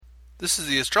This is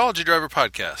the Astrology Driver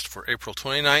podcast for April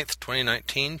 29th,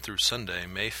 2019 through Sunday,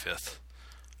 May 5th.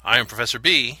 I am Professor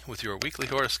B with your weekly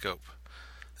horoscope.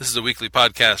 This is a weekly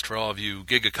podcast for all of you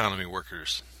gig economy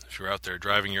workers. If you're out there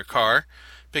driving your car,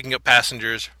 picking up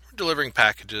passengers, or delivering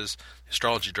packages, the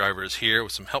Astrology Driver is here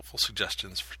with some helpful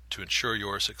suggestions to ensure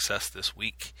your success this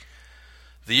week.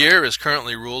 The year is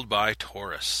currently ruled by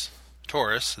Taurus.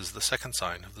 Taurus is the second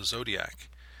sign of the zodiac.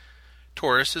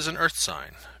 Taurus is an earth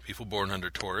sign. People born under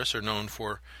Taurus are known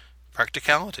for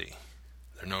practicality.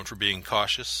 They're known for being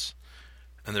cautious,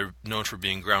 and they're known for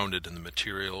being grounded in the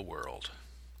material world.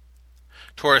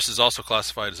 Taurus is also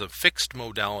classified as a fixed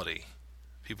modality.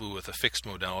 People with a fixed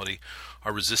modality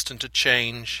are resistant to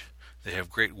change, they have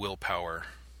great willpower,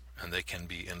 and they can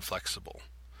be inflexible,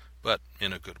 but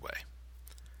in a good way.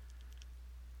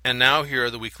 And now here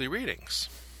are the weekly readings.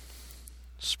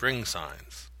 Spring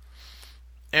signs.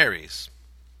 Aries.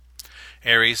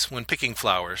 Aries, when picking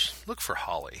flowers, look for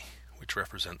holly, which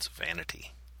represents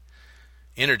vanity.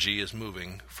 Energy is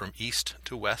moving from east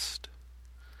to west.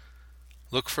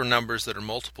 Look for numbers that are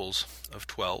multiples of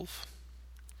 12.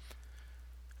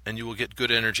 And you will get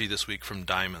good energy this week from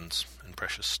diamonds and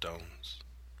precious stones.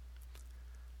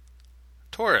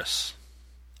 Taurus.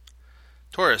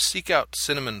 Taurus, seek out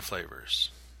cinnamon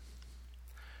flavors.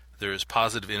 There is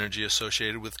positive energy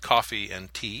associated with coffee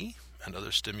and tea and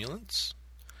other stimulants.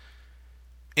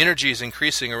 Energy is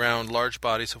increasing around large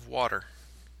bodies of water.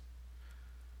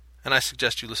 And I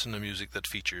suggest you listen to music that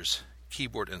features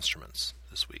keyboard instruments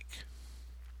this week.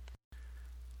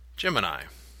 Gemini.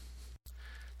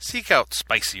 Seek out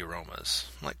spicy aromas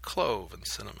like clove and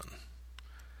cinnamon.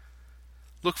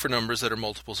 Look for numbers that are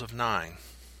multiples of 9.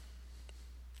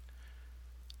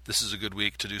 This is a good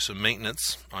week to do some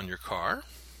maintenance on your car.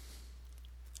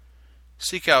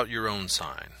 Seek out your own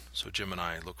sign. So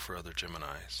Gemini, look for other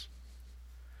Geminis.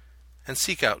 And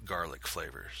seek out garlic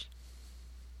flavors.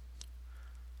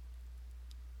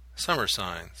 Summer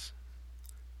signs.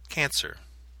 Cancer.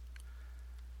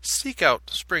 Seek out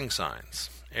spring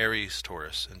signs, Aries,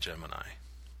 Taurus, and Gemini.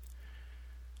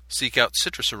 Seek out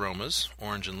citrus aromas,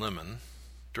 orange and lemon,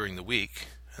 during the week,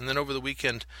 and then over the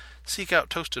weekend, seek out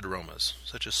toasted aromas,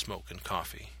 such as smoke and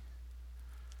coffee.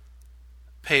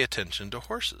 Pay attention to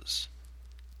horses.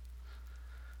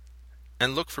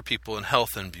 And look for people in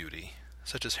health and beauty,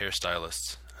 such as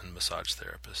hairstylists and massage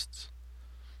therapists.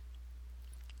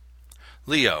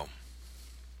 Leo.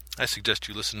 I suggest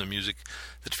you listen to music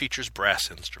that features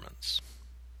brass instruments.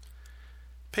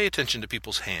 Pay attention to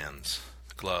people's hands,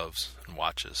 gloves, and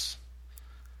watches.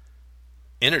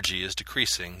 Energy is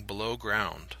decreasing below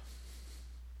ground.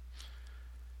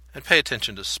 And pay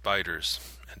attention to spiders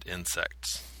and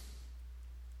insects.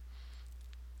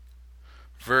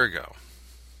 Virgo.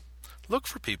 Look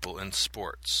for people in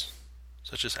sports,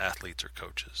 such as athletes or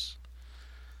coaches.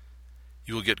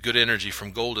 You will get good energy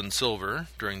from gold and silver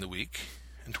during the week,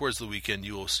 and towards the weekend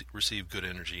you will receive good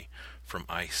energy from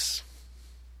ice.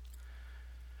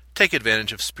 Take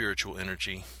advantage of spiritual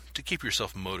energy to keep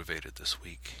yourself motivated this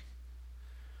week.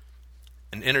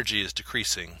 And energy is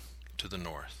decreasing to the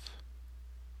north.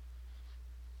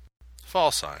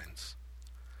 Fall signs.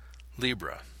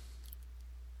 Libra.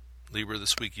 Libra,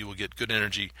 this week you will get good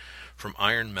energy from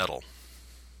iron metal.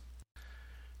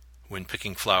 When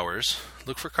picking flowers,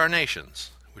 look for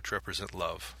carnations, which represent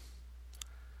love.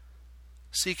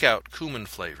 Seek out cumin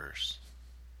flavors.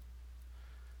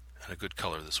 And a good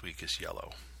color this week is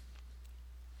yellow.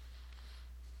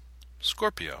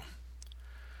 Scorpio.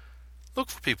 Look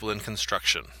for people in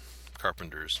construction,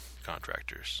 carpenters,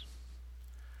 contractors.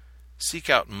 Seek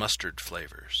out mustard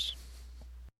flavors.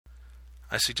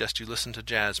 I suggest you listen to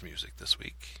jazz music this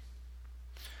week.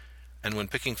 And when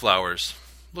picking flowers,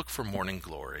 look for morning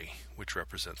glory, which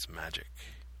represents magic.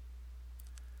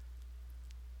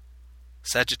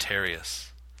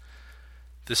 Sagittarius.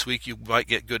 This week you might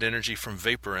get good energy from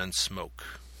vapor and smoke.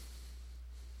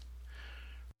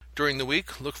 During the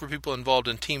week, look for people involved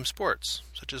in team sports,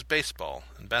 such as baseball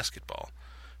and basketball.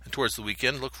 And towards the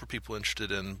weekend, look for people interested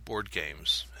in board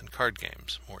games and card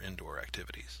games, more indoor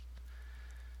activities.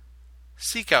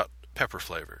 Seek out pepper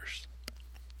flavors.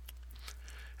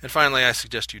 And finally, I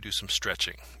suggest you do some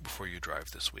stretching before you drive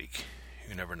this week.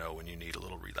 You never know when you need a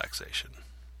little relaxation.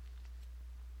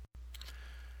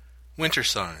 Winter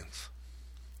signs.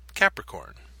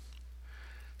 Capricorn.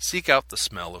 Seek out the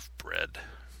smell of bread.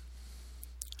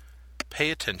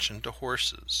 Pay attention to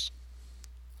horses.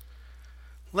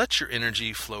 Let your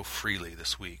energy flow freely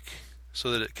this week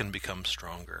so that it can become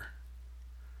stronger.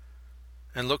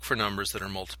 And look for numbers that are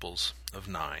multiples of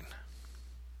 9.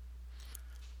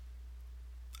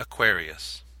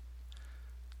 Aquarius.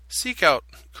 Seek out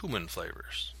cumin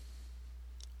flavors.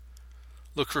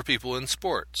 Look for people in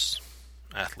sports,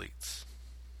 athletes.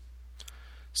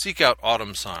 Seek out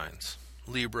autumn signs,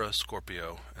 Libra,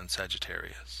 Scorpio, and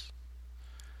Sagittarius.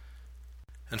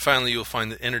 And finally, you'll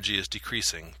find that energy is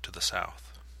decreasing to the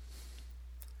south.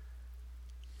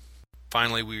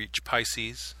 Finally, we reach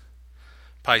Pisces.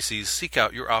 Pisces, seek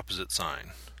out your opposite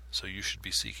sign, so you should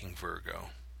be seeking Virgo.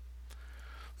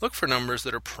 Look for numbers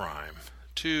that are prime,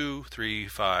 2, 3,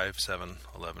 5, 7,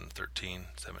 11, 13,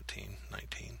 17,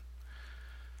 19.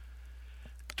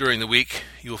 During the week,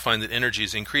 you will find that energy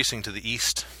is increasing to the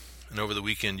east, and over the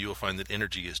weekend you will find that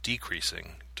energy is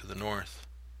decreasing to the north.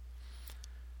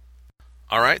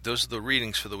 All right, those are the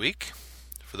readings for the week.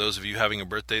 For those of you having a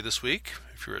birthday this week,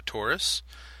 if you're a Taurus,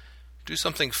 do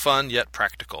something fun yet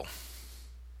practical.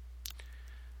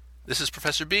 This is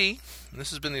Professor B, and this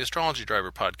has been the Astrology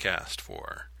Driver podcast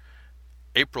for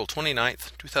April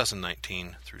 29th,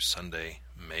 2019 through Sunday,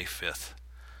 May 5th.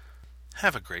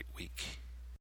 Have a great week.